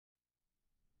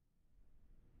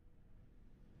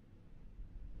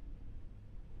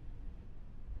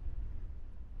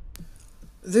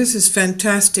This is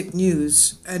fantastic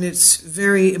news, and it's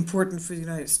very important for the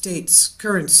United States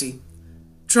currency.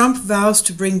 Trump vows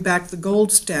to bring back the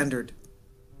gold standard.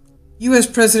 U.S.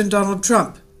 President Donald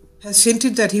Trump has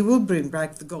hinted that he will bring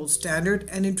back the gold standard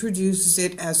and introduces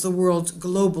it as the world's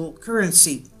global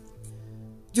currency.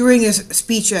 During a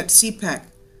speech at CPAC,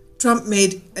 Trump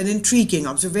made an intriguing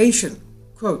observation.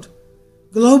 Quote,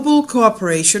 "Global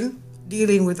cooperation,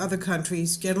 dealing with other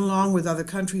countries, getting along with other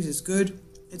countries is good.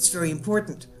 It's very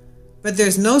important. But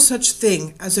there's no such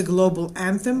thing as a global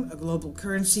anthem, a global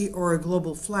currency, or a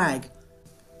global flag.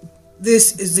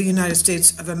 This is the United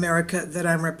States of America that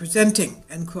I'm representing,"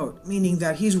 end quote, meaning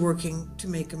that he's working to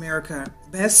make America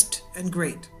best and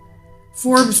great.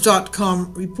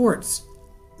 Forbes.com reports,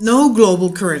 no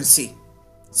global currency.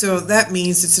 So that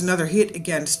means it's another hit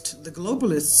against the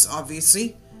globalists,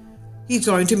 obviously. He's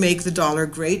going to make the dollar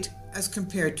great as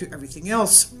compared to everything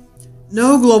else.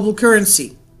 No global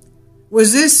currency.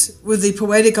 Was this with the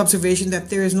poetic observation that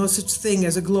there is no such thing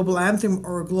as a global anthem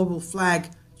or a global flag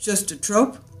just a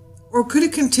trope? Or could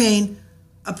it contain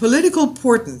a political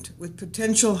portent with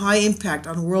potential high impact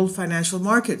on world financial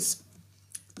markets?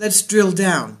 Let's drill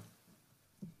down.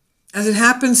 As it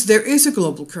happens, there is a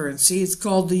global currency. It's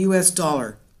called the US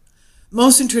dollar.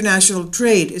 Most international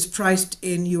trade is priced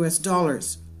in US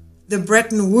dollars. The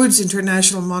Bretton Woods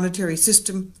International Monetary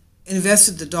System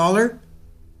invested the dollar,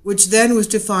 which then was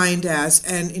defined as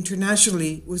and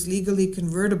internationally was legally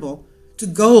convertible to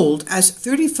gold as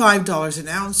 $35 an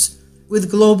ounce with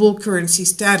global currency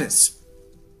status.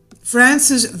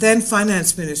 France's then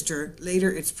finance minister,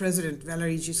 later its president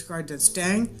Valéry Giscard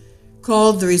d'Estaing,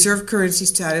 called the reserve currency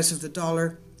status of the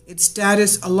dollar its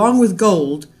status along with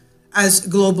gold as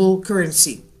global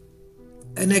currency.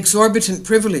 An exorbitant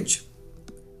privilege.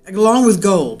 Along with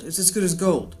gold, it's as good as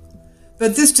gold.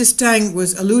 But this d'Estaing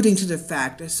was alluding to the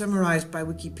fact, as summarized by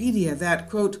Wikipedia, that,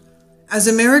 quote, as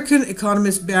American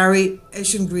economist Barry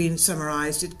Eichengreen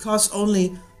summarized, it costs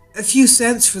only a few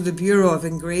cents for the Bureau of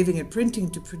Engraving and Printing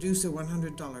to produce a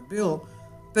 $100 bill,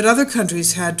 but other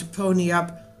countries had to pony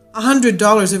up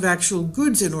 $100 of actual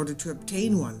goods in order to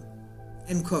obtain one,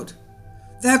 end quote.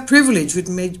 That privilege,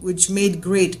 which made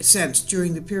great sense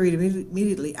during the period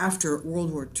immediately after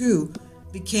World War II,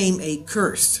 became a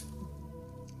curse.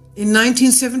 In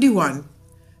 1971,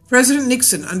 President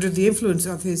Nixon, under the influence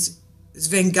of his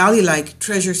Svengali-like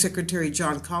Treasury Secretary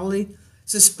John Connally,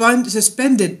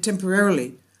 suspended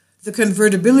temporarily the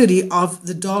convertibility of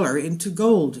the dollar into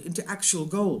gold, into actual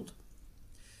gold.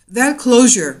 That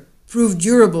closure proved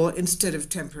durable instead of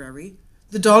temporary.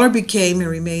 The dollar became and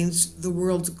remains the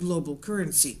world's global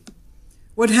currency.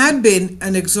 What had been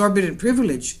an exorbitant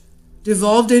privilege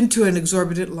devolved into an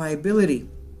exorbitant liability.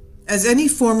 As any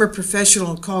former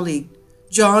professional colleague,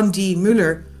 John D.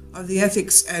 Mueller of the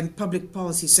Ethics and Public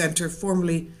Policy Center,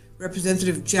 formerly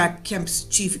Representative Jack Kemp's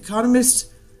chief economist,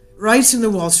 writes in the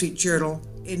Wall Street Journal,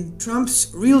 in Trump's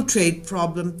real trade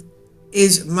problem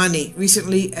is money,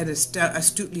 recently and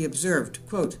astutely observed,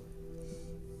 quote,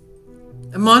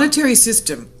 a monetary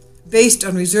system based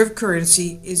on reserve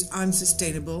currency is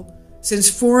unsustainable since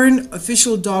foreign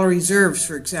official dollar reserves,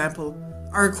 for example,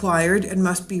 are acquired and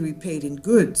must be repaid in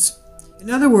goods. In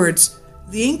other words,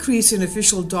 the increase in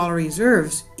official dollar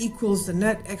reserves equals the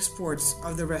net exports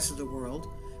of the rest of the world,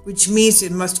 which means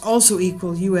it must also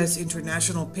equal U.S.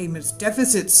 international payments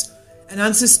deficits, an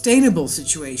unsustainable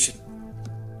situation,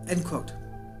 end quote.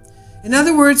 In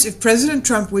other words, if President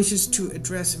Trump wishes to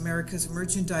address America's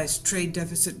merchandise trade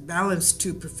deficit balanced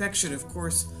to perfection, of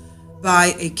course,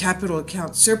 by a capital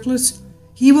account surplus,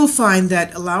 he will find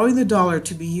that allowing the dollar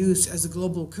to be used as a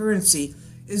global currency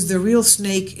is the real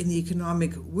snake in the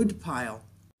economic woodpile.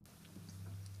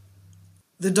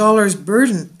 The dollar's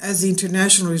burden as the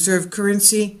international reserve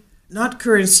currency, not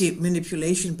currency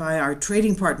manipulation by our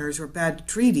trading partners or bad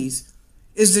treaties,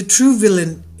 is the true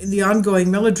villain in the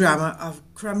ongoing melodrama of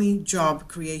crummy job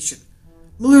creation.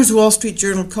 Mueller's Wall Street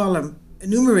Journal column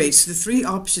enumerates the three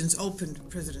options open to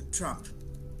President Trump.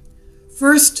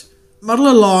 First, muddle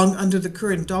along under the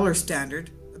current dollar standard,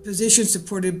 a position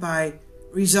supported by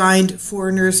resigned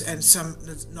foreigners and some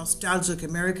nostalgic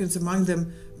Americans, among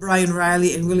them Brian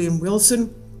Riley and William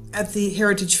Wilson at the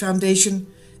Heritage Foundation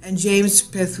and James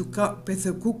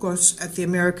Pethokoukos at the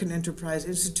American Enterprise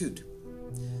Institute.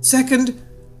 Second,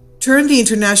 turn the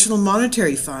International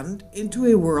Monetary Fund into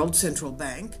a world central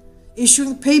bank,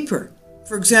 issuing paper,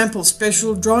 for example,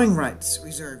 special drawing rights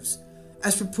reserves,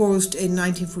 as proposed in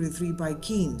 1943 by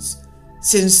Keynes,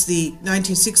 since the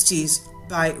 1960s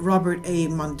by Robert A.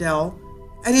 Mundell,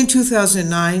 and in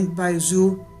 2009 by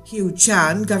Zhu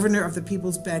Qiuchan, governor of the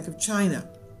People's Bank of China.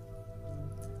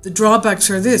 The drawbacks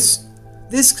are this.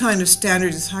 This kind of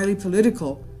standard is highly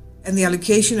political, and the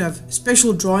allocation of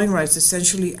special drawing rights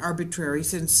essentially arbitrary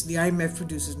since the IMF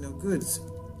produces no goods.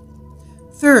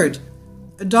 Third,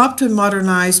 adopt a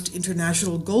modernized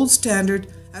international gold standard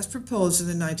as proposed in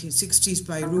the 1960s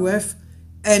by Rueff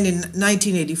and in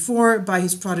 1984 by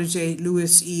his protege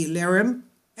Louis E. Lerham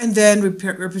and then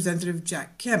Representative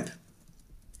Jack Kemp.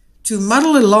 To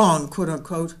muddle along,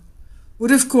 quote-unquote,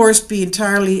 would of course be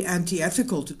entirely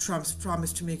anti-ethical to Trump's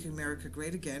promise to make America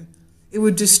great again. It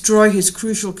would destroy his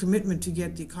crucial commitment to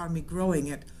get the economy growing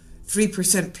at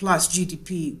 3% plus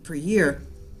GDP per year,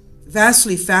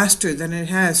 vastly faster than it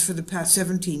has for the past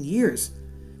 17 years,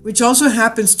 which also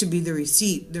happens to be the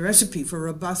recipe for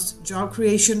robust job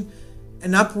creation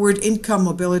and upward income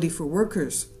mobility for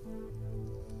workers.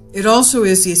 It also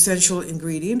is the essential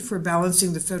ingredient for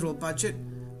balancing the federal budget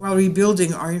while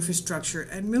rebuilding our infrastructure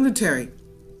and military.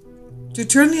 To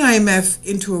turn the IMF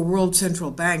into a world central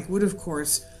bank would, of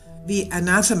course, be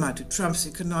anathema to Trump's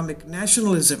economic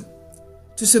nationalism.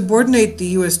 To subordinate the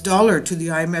US dollar to the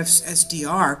IMF's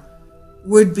SDR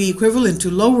would be equivalent to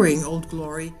lowering Old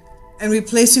Glory and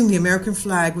replacing the American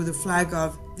flag with a flag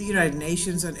of the United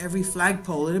Nations on every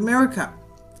flagpole in America.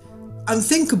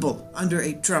 Unthinkable under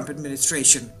a Trump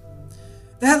administration.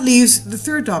 That leaves the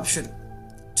third option,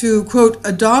 to, quote,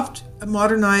 adopt a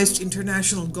modernized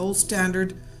international gold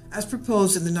standard as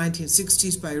proposed in the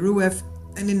 1960s by Rueff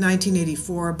and in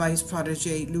 1984 by his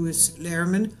protege Louis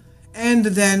Lerham and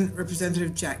the then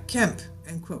Representative Jack Kemp,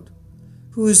 end quote,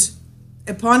 whose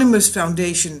eponymous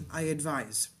foundation I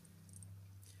advise.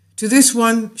 To this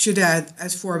one should add,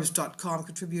 as Forbes.com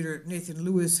contributor Nathan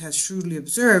Lewis has shrewdly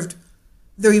observed,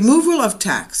 the removal of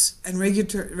tax and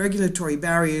regulatory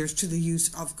barriers to the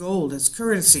use of gold as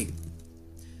currency.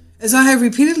 As I have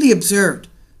repeatedly observed,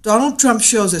 Donald Trump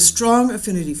shows a strong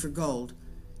affinity for gold.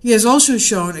 He has also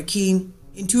shown a keen,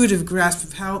 intuitive grasp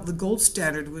of how the gold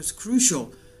standard was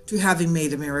crucial to having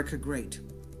made America great.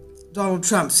 Donald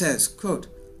Trump says, quote,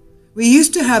 we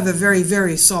used to have a very,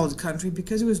 very solid country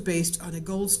because it was based on a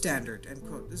gold standard, end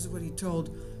quote. This is what he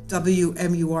told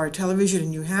WMUR television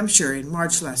in New Hampshire in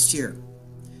March last year.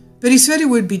 But he said it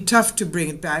would be tough to bring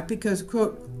it back because,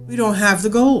 quote, we don't have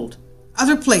the gold.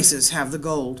 Other places have the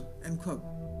gold, end quote.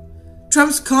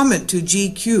 Trump's comment to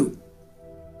GQ,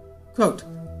 quote,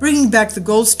 bringing back the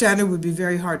gold standard would be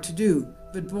very hard to do,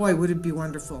 but boy, would it be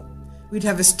wonderful. We'd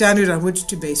have a standard on which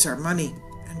to base our money,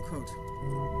 end quote.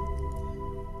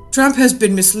 Trump has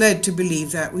been misled to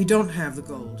believe that we don't have the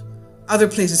gold. Other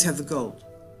places have the gold.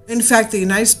 In fact, the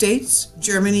United States,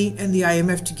 Germany, and the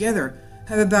IMF together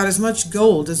have about as much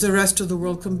gold as the rest of the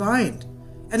world combined.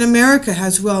 And America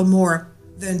has well more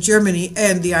than Germany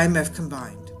and the IMF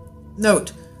combined.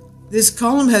 Note, this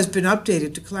column has been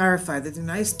updated to clarify that the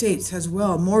United States has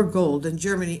well more gold than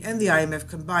Germany and the IMF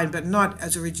combined, but not,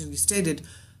 as originally stated,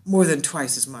 more than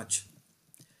twice as much.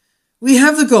 We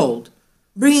have the gold.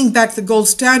 Bringing back the gold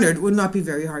standard would not be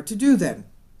very hard to do then.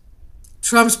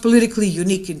 Trump's politically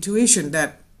unique intuition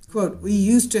that, quote, we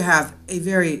used to have a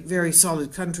very, very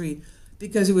solid country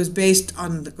because it was based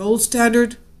on the gold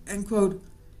standard, end quote,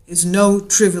 is no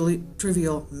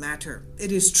trivial matter.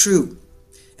 It is true.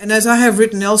 And as I have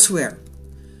written elsewhere,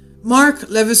 Mark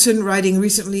Levison, writing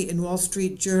recently in Wall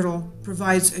Street Journal,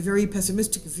 provides a very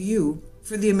pessimistic view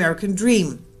for the American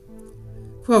dream.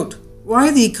 Quote,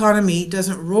 why the economy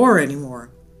doesn't roar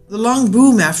anymore. The long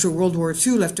boom after World War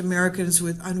II left Americans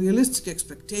with unrealistic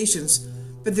expectations,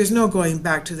 but there's no going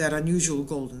back to that unusual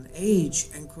golden age,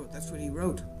 end quote. That's what he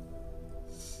wrote.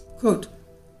 Quote,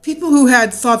 people who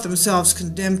had thought themselves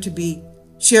condemned to be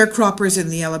sharecroppers in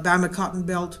the Alabama cotton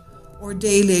belt or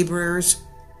day laborers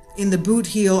in the boot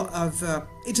heel of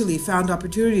Italy found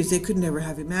opportunities they could never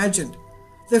have imagined.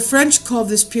 The French called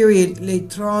this period les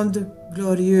 30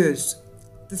 glorieuses,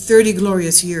 the 30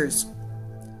 glorious years.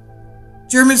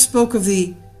 Germans spoke of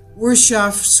the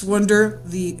Wirtschaftswunder,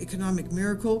 the economic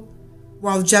miracle,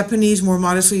 while the Japanese more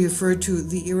modestly referred to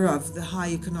the era of the high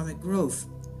economic growth.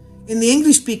 In the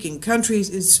English-speaking countries,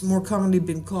 it's more commonly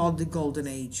been called the Golden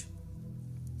Age.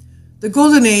 The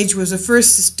Golden Age was the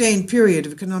first sustained period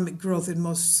of economic growth in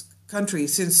most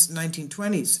countries since the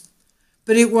 1920s,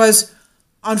 but it was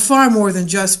on far more than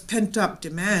just pent-up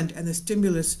demand and the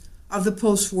stimulus of the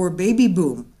post-war baby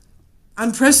boom.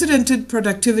 Unprecedented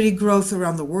productivity growth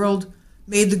around the world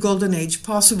made the Golden Age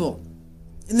possible.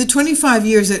 In the 25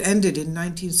 years that ended in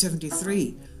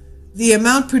 1973, the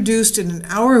amount produced in an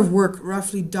hour of work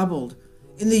roughly doubled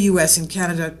in the US and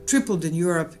Canada, tripled in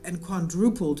Europe, and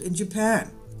quadrupled in Japan.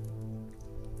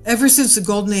 Ever since the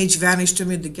Golden Age vanished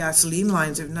amid the gasoline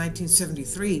lines of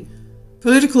 1973,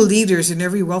 political leaders in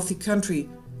every wealthy country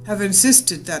have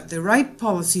insisted that the right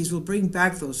policies will bring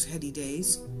back those heady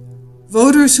days.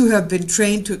 Voters who have been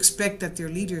trained to expect that their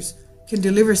leaders can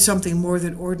deliver something more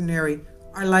than ordinary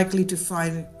are likely to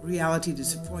find reality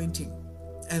disappointing."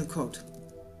 End quote.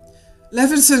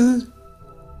 Levinson,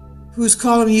 whose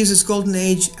column uses Golden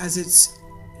Age as its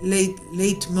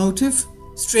leitmotif,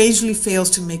 strangely fails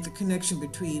to make the connection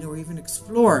between or even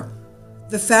explore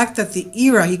the fact that the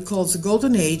era he calls the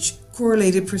Golden Age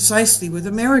correlated precisely with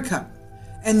America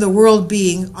and the world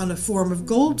being on a form of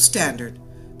gold standard,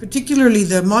 particularly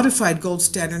the modified gold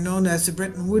standard known as the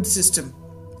Bretton Woods system.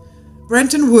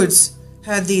 Bretton Woods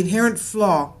had the inherent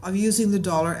flaw of using the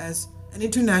dollar as an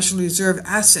international reserve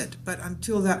asset, but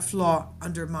until that flaw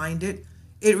undermined it,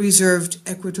 it served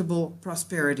equitable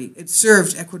prosperity.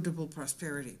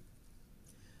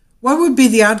 What would be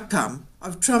the outcome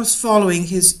of Trump's following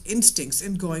his instincts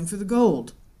and going for the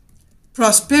gold?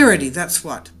 Prosperity, that's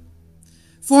what.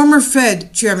 Former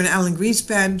Fed Chairman Alan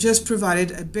Greenspan just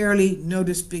provided a barely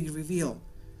noticed big reveal.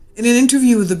 In an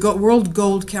interview with the World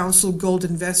Gold Council Gold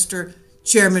Investor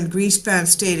Chairman Greenspan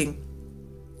stating,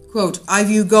 quote, "I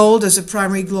view gold as a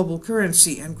primary global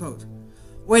currency," end quote,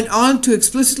 went on to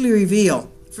explicitly reveal,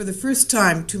 for the first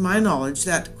time to my knowledge,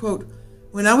 that, quote,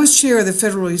 "When I was chair of the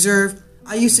Federal Reserve,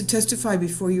 I used to testify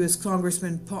before U.S.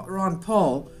 Congressman Ron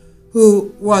Paul,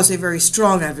 who was a very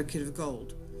strong advocate of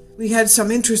gold. We had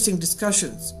some interesting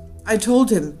discussions. I told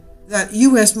him that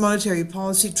U.S. monetary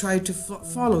policy tried to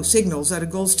follow signals that a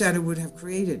gold standard would have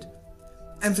created.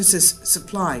 Emphasis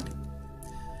supplied.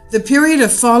 The period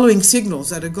of following signals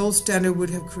that a gold standard would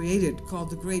have created, called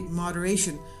the Great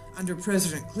Moderation under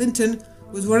President Clinton,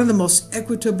 was one of the most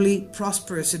equitably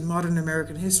prosperous in modern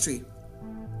American history.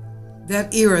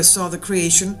 That era saw the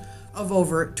creation of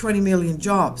over 20 million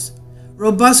jobs.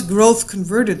 Robust growth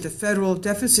converted the federal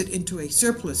deficit into a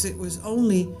surplus. It was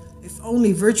only, if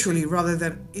only virtually rather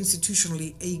than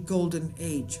institutionally, a golden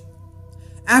age.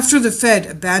 After the Fed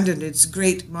abandoned its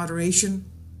Great Moderation,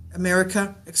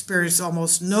 America experienced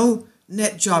almost no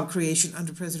net job creation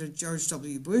under President George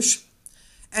W. Bush,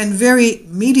 and very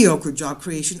mediocre job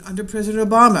creation under President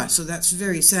Obama, so that's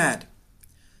very sad.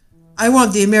 I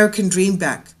want the American dream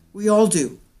back. We all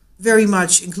do, very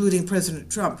much, including President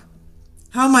Trump.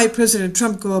 How might President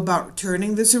Trump go about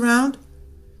turning this around?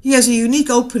 He has a unique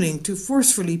opening to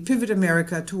forcefully pivot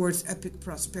America towards epic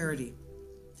prosperity.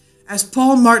 As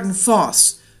Paul Martin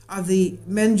Foss of the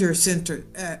Menger Center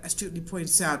astutely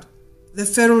points out, the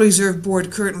Federal Reserve Board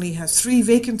currently has 3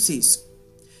 vacancies.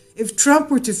 If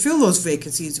Trump were to fill those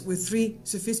vacancies with 3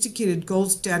 sophisticated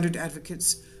gold standard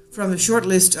advocates from the short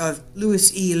list of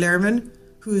Louis E. Lehrman,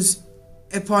 whose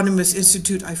eponymous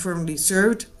institute I formerly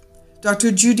served,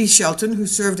 Dr. Judy Shelton, who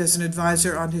served as an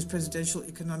advisor on his presidential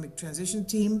economic transition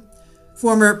team,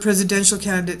 former presidential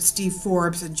candidate Steve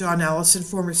Forbes, and John Allison,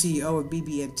 former CEO of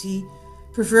BB&T,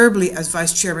 preferably as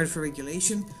vice chairman for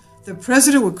regulation, the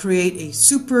president would create a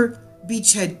super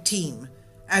beachhead team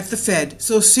at the Fed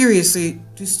to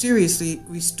seriously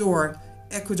restore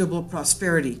equitable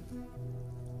prosperity.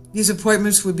 These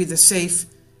appointments would be the safe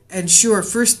and sure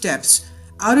first steps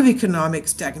out of economic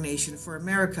stagnation for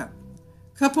America.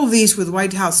 Couple these with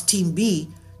White House Team B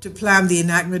to plan the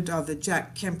enactment of the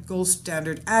Jack Kemp Gold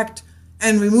Standard Act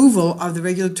and removal of the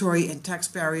regulatory and tax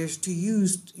barriers to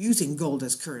using gold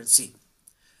as currency.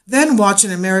 Then watch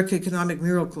an American economic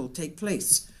miracle take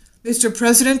place. Mr.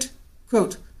 President,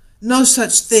 quote, "No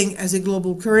such thing as a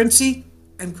global currency,"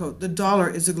 end quote. The dollar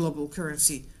is a global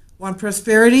currency. Want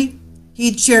prosperity?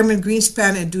 Heed Chairman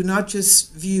Greenspan and do not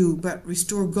just view but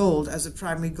restore gold as a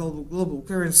primary global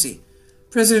currency.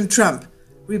 President Trump,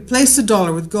 replace the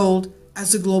dollar with gold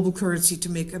as a global currency to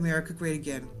make America great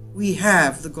again. We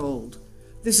have the gold.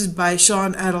 This is by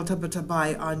Sean Adel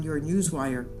Tabatabai on your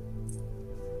Newswire.